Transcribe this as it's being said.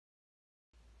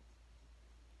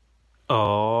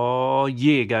Oh,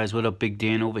 yeah, guys, what up? Big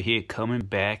Dan over here coming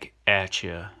back at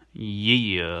ya.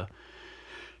 Yeah.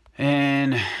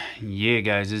 And yeah,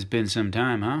 guys, it's been some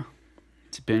time, huh?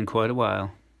 It's been quite a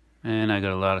while. And I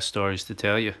got a lot of stories to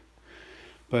tell you.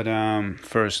 But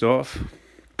first off,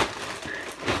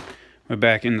 we're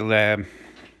back in the lab,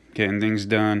 getting things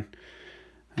done.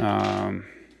 I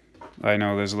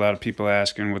know there's a lot of people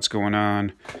asking what's going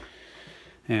on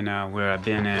and where I've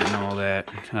been at and all that.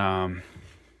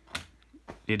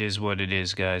 It is what it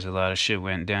is, guys. A lot of shit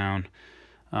went down.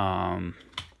 Got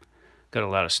a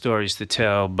lot of stories to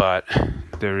tell, but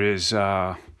there is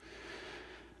a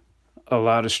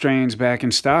lot of strains back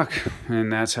in stock,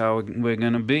 and that's how we're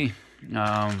gonna be.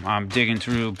 I'm digging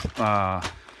through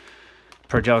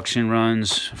production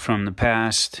runs from the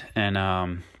past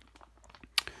and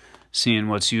seeing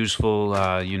what's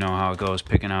useful. You know how it goes,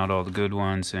 picking out all the good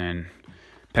ones and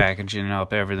packaging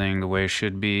up everything the way it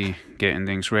should be, getting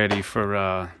things ready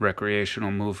for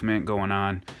recreational movement going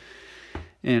on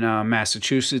in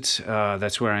Massachusetts.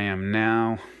 That's where I am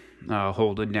now,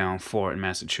 holding down fort in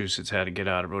Massachusetts. Had to get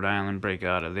out of Rhode Island, break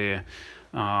out of there.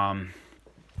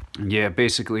 Yeah,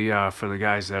 basically for the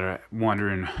guys that are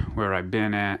wondering where I've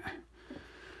been at,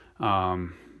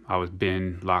 I was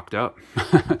been locked up.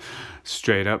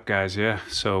 Straight up, guys. Yeah,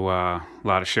 so a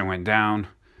lot of shit went down.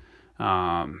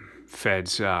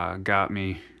 Feds got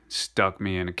me, stuck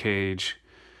me in a cage.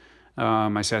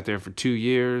 I sat there for 2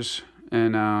 years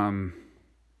and held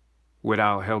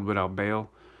without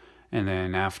bail. And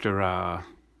then after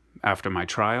my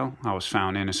trial, I was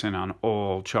found innocent on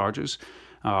all charges.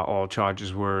 All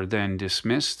charges were then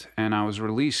dismissed, and I was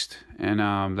released. And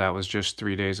that was just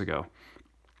 3 days ago.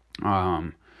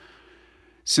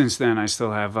 Since then, I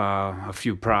still have a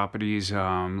few properties.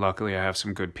 Luckily, I have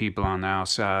some good people on the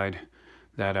outside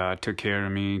that took care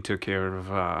of me, took care of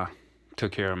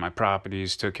my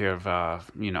properties, took care of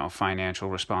financial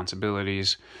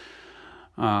responsibilities.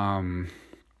 Yeah,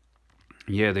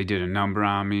 they did a number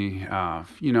on me.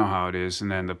 You know how it is. And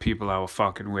then the people I was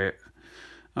fucking with,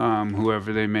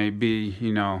 whoever they may be,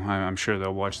 I'm sure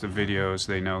they'll watch the videos.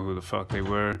 They know who the fuck they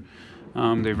were.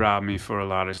 They robbed me for a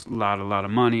lot of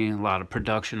money, a lot of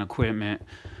production equipment.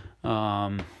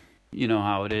 You know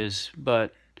how it is.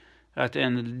 But at the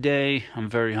end of the day, I'm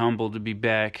very humbled to be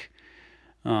back.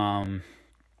 I'm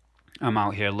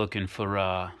out here looking for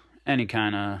any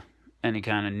kind of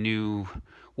new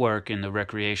work in the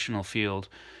recreational field.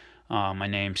 My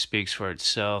name speaks for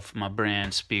itself. My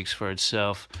brand speaks for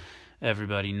itself.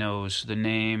 Everybody knows the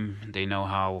name. They know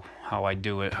how I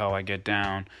do it, how I get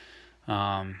down.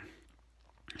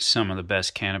 Some of the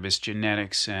best cannabis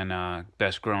genetics and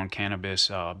best grown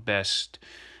cannabis, best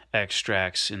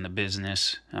extracts in the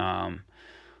business.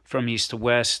 From east to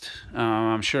west,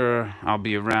 I'm sure I'll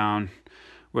be around,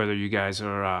 whether you guys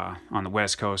are on the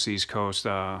west coast, east coast,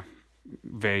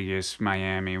 Vegas,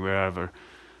 Miami, wherever.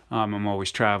 I'm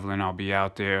always traveling. I'll be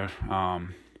out there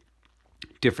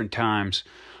different times.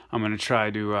 I'm going to try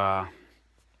a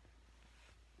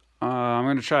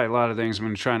lot of things. I'm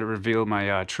going to try to reveal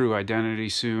my true identity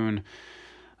soon.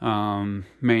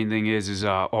 Main thing is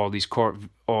all these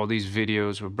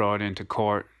videos were brought into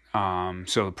court,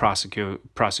 so the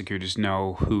prosecutors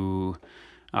know who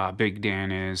Big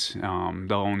Dan is.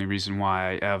 The only reason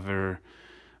why I ever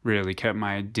really kept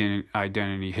my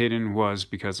identity hidden was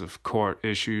because of court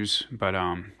issues. But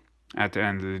at the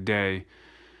end of the day,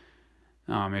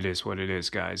 it is what it is,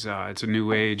 guys. It's a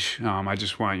new age. I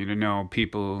just want you to know,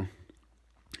 people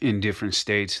in different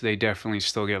states, they definitely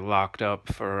still get locked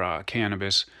up for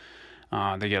cannabis.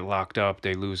 They get locked up,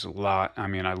 they lose a lot. I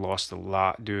mean, I lost a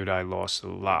lot, dude. I lost a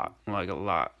lot, like a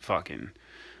lot.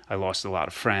 I lost a lot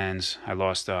of friends. I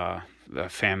lost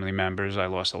family members. I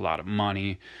lost a lot of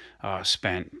money.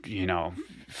 Spent,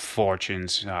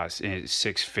 fortunes,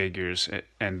 6 figures,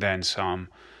 and then some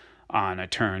on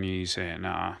attorneys and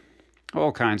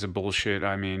all kinds of bullshit.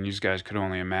 I mean, you guys could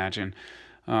only imagine.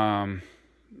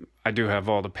 I do have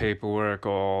all the paperwork,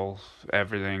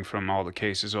 everything from all the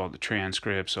cases, all the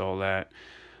transcripts, all that.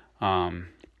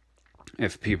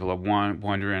 If people are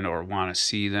wondering or want to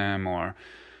see them or,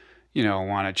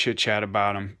 want to chit-chat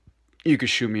about them, you can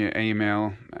shoot me an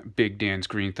email at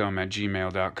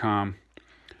bigdansgreenthumb@gmail.com.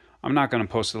 I'm not going to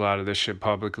post a lot of this shit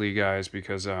publicly, guys,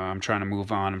 because I'm trying to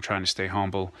move on. I'm trying to stay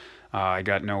humble. I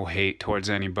got no hate towards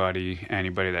anybody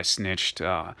that snitched,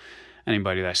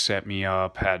 anybody that set me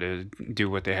up, had to do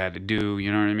what they had to do,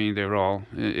 you know what I mean?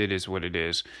 It is what it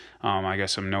is. I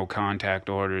got some no contact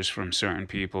orders from certain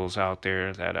peoples out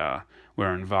there that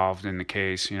were involved in the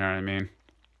case, you know what I mean?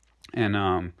 And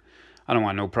I don't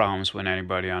want no problems with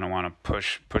anybody. I don't want to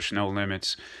push no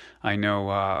limits. I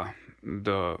know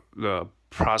the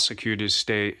prosecutors,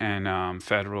 state and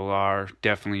federal, are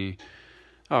definitely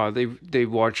they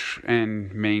watch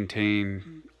and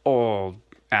maintain all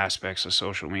aspects of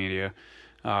social media.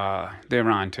 They're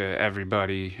on to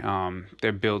everybody.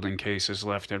 They're building cases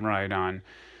left and right on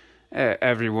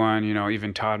everyone.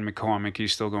 Even Todd McCormick,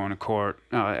 he's still going to court.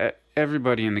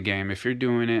 Everybody in the game, if you're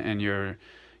doing it and you're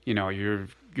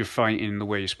fighting the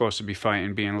way you're supposed to be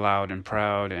fighting, being loud and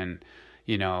proud, and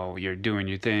you're doing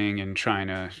your thing and trying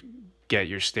to get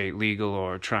your state legal,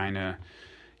 or trying to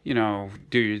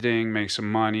do your thing, make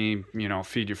some money,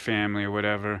 feed your family or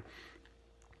whatever,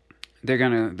 they're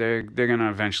gonna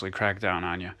eventually crack down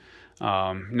on you.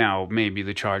 Now maybe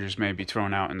the charges may be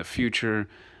thrown out in the future.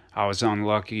 I was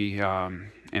unlucky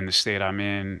in the state I'm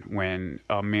in when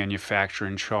a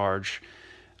manufacturing charge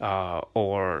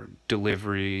or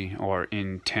delivery or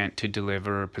intent to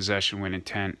deliver, possession with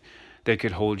intent, they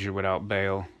could hold you without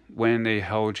bail. When they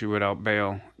hold you without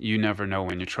bail, you never know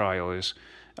when your trial is.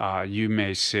 You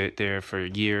may sit there for a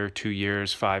year, 2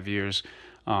 years, 5 years.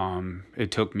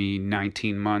 It took me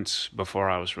 19 months before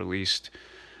I was released.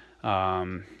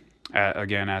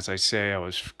 Again, as I say, I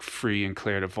was free and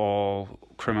cleared of all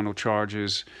criminal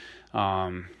charges,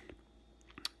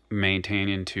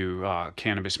 maintaining to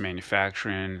cannabis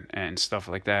manufacturing and stuff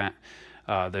like that.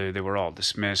 They were all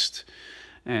dismissed.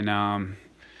 And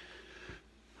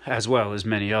as well as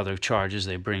many other charges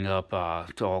they bring up,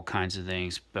 to all kinds of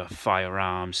things,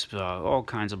 firearms, all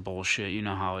kinds of bullshit. You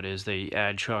know how it is. They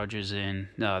add charges in.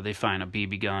 They find a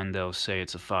BB gun, they'll say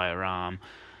it's a firearm.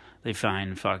 They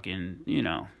find fucking,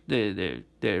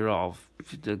 they're all,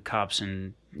 the cops,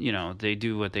 and, they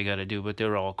do what they got to do, but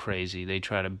they're all crazy. They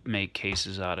try to make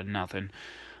cases out of nothing.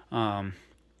 At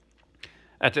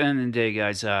the end of the day,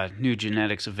 guys, new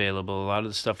Genetix available. A lot of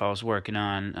the stuff I was working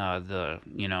on,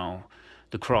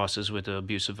 the crosses with the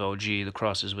abusive OG, the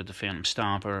crosses with the Phantom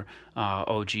Stomper,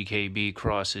 OGKB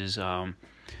crosses.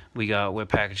 We're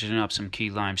packaging up some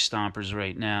key lime stompers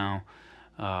right now,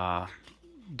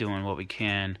 doing what we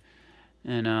can,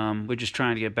 and we're just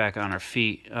trying to get back on our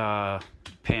feet.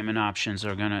 Payment options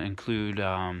are going to include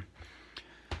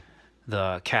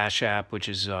the Cash App, which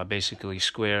is basically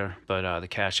Square, but the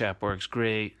Cash App works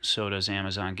great. So does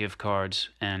Amazon gift cards,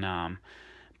 and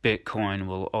Bitcoin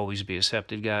will always be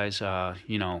accepted, guys.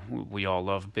 We all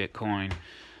love Bitcoin.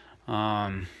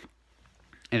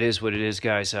 It is what it is,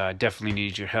 guys. Definitely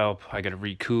need your help. I got to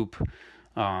recoup.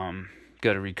 Got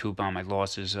to recoup on my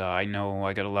losses. I know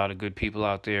I got a lot of good people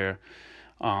out there.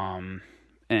 And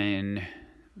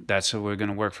that's how we're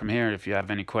going to work from here. If you have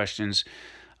any questions,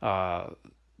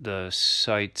 the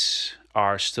sites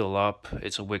are still up.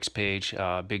 It's a Wix page,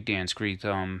 Big Dan's Green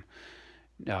Thumb.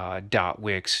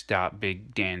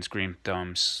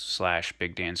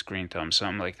 .wix.bigdansgreenthumb/Big Dan's Green Thumb,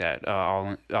 something like that.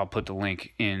 I'll put the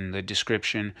link in the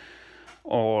description,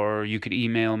 or you could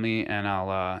email me, and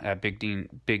I'll at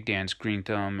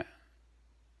bigdansgreenthumb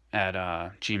at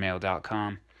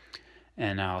gmail.com,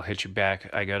 and I'll hit you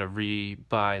back. I gotta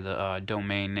re-buy the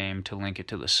domain name to link it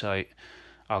to the site.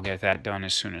 I'll get that done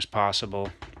as soon as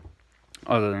possible.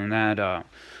 Other than that,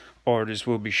 orders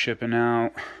will be shipping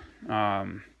out.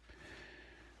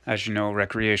 As you know,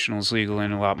 recreational is legal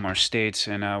in a lot more states,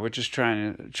 and we're just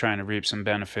trying to reap some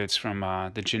benefits from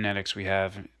the Genetix we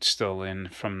have still in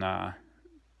from the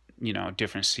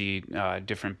different seed,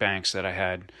 different banks that I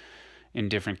had in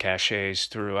different caches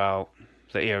throughout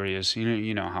the areas.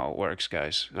 You know how it works,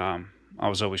 guys. I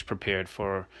was always prepared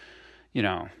for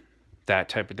that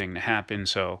type of thing to happen.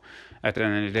 So at the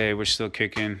end of the day, we're still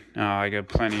kicking. I got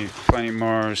plenty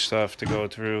more stuff to go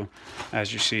through.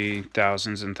 As you see,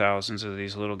 thousands and thousands of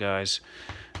these little guys.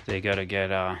 They gotta get.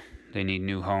 They need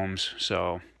new homes.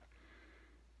 So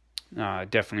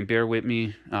definitely bear with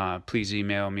me. Please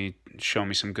email me. Show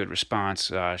me some good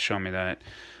response. Show me that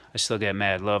I still get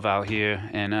mad love out here,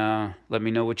 and let me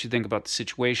know what you think about the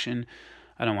situation.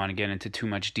 I don't want to get into too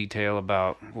much detail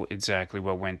about exactly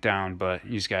what went down, but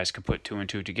you guys could put 2 and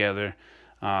 2 together.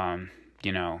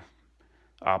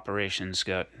 Operations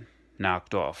got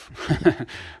knocked off.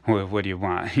 What do you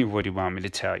want? What do you want me to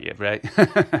tell you, right?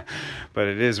 But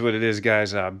it is what it is,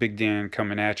 guys. Big Dan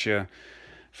coming at you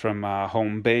from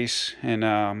home base, and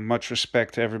much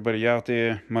respect to everybody out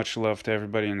there. Much love to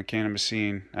everybody in the cannabis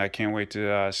scene. I can't wait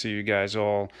to see you guys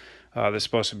all. There's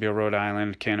supposed to be a Rhode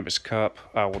Island Cannabis Cup.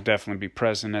 I will definitely be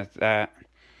present at that.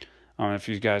 If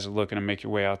you guys are looking to make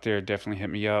your way out there, definitely hit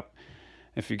me up.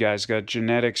 If you guys got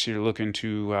Genetix, you're looking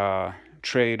to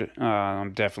trade,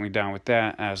 I'm definitely down with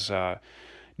that, as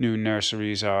new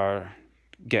nurseries are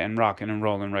getting rocking and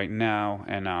rolling right now,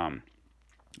 and I'm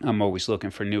always looking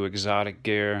for new exotic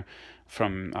gear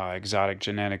from Exotic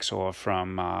Genetics, or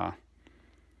from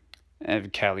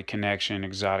Cali Connection,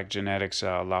 Exotic Genetics,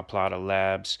 La Plata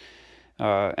Labs.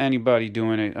 Anybody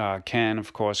doing it can,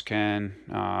 of course,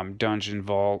 can. Dungeon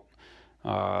Vault.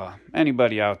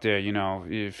 Anybody out there, you know,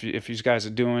 if you guys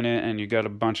are doing it and you got a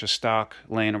bunch of stock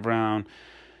laying around,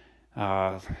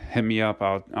 hit me up.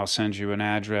 I'll send you an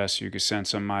address. You can send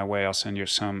some my way. I'll send you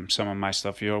some of my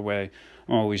stuff your way.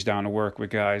 I'm always down to work with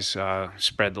guys.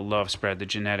 Spread the love, spread the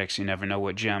genetics. You never know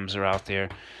what gems are out there.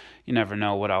 You never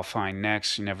know what I'll find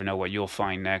next. You never know what you'll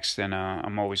find next. And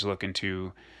I'm always looking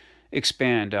to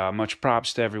expand. Much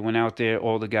props to everyone out there.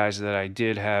 All the guys that I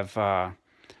did have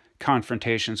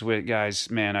confrontations with, guys,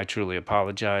 man, I truly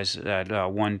apologize. At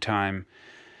one time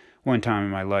in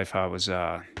my life, I was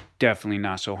definitely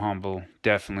not so humble,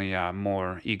 definitely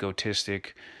more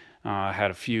egotistic. I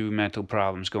had a few mental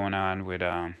problems going on with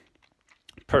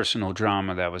personal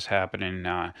drama that was happening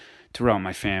throughout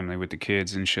my family with the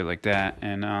kids and shit like that.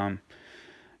 And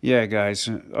yeah, guys,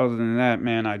 other than that,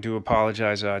 man, I do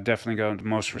apologize. I definitely got the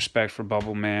most respect for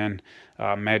Bubble Man,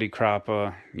 Matty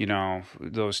Cropper, you know,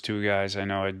 those two guys. I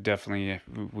know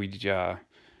we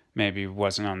maybe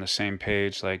wasn't on the same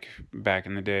page like back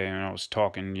in the day, and I was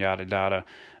talking yada yada.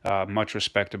 Much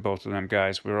respect to both of them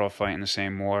guys. We were all fighting the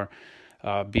same war.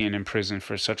 Being in prison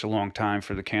for such a long time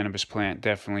for the cannabis plant,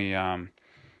 definitely,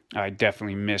 I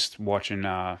definitely missed watching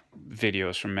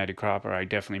videos from Matty Cropper. I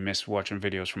definitely missed watching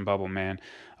videos from Bubble Man.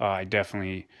 I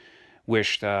definitely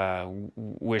wished I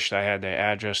had their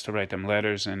address to write them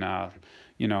letters and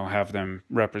you know, have them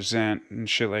represent and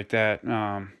shit like that.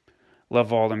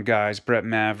 Love all them guys: Brett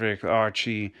Maverick,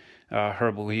 Archie,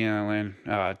 Herbal Healing,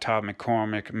 Todd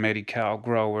McCormick, Medi-Cal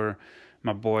Grower,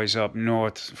 my boys up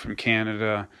north from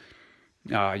Canada.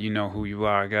 You know who you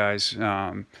are, guys.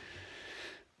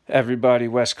 Everybody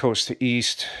West Coast to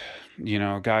East, you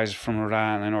know, guys from Rhode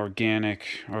Island,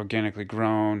 organically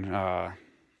grown,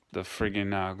 the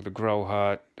friggin' the Grow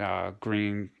Hut,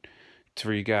 Green,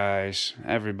 three guys,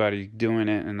 everybody doing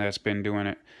it, and that's been doing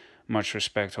it. Much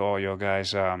respect to all y'all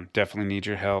guys. Definitely need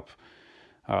your help.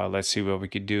 Let's see what we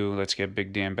could do. Let's get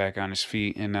Big Dan back on his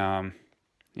feet. And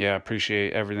yeah,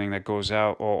 appreciate everything that goes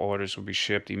out. All orders will be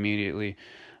shipped immediately.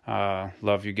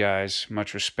 Love you guys.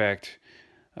 Much respect.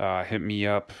 Hit me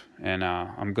up. And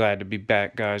I'm glad to be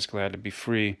back, guys. Glad to be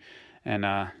free. And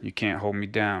you can't hold me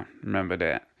down. Remember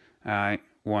that. All right.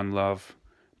 One love.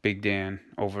 Big Dan.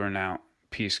 Over and out.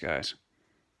 Peace, guys.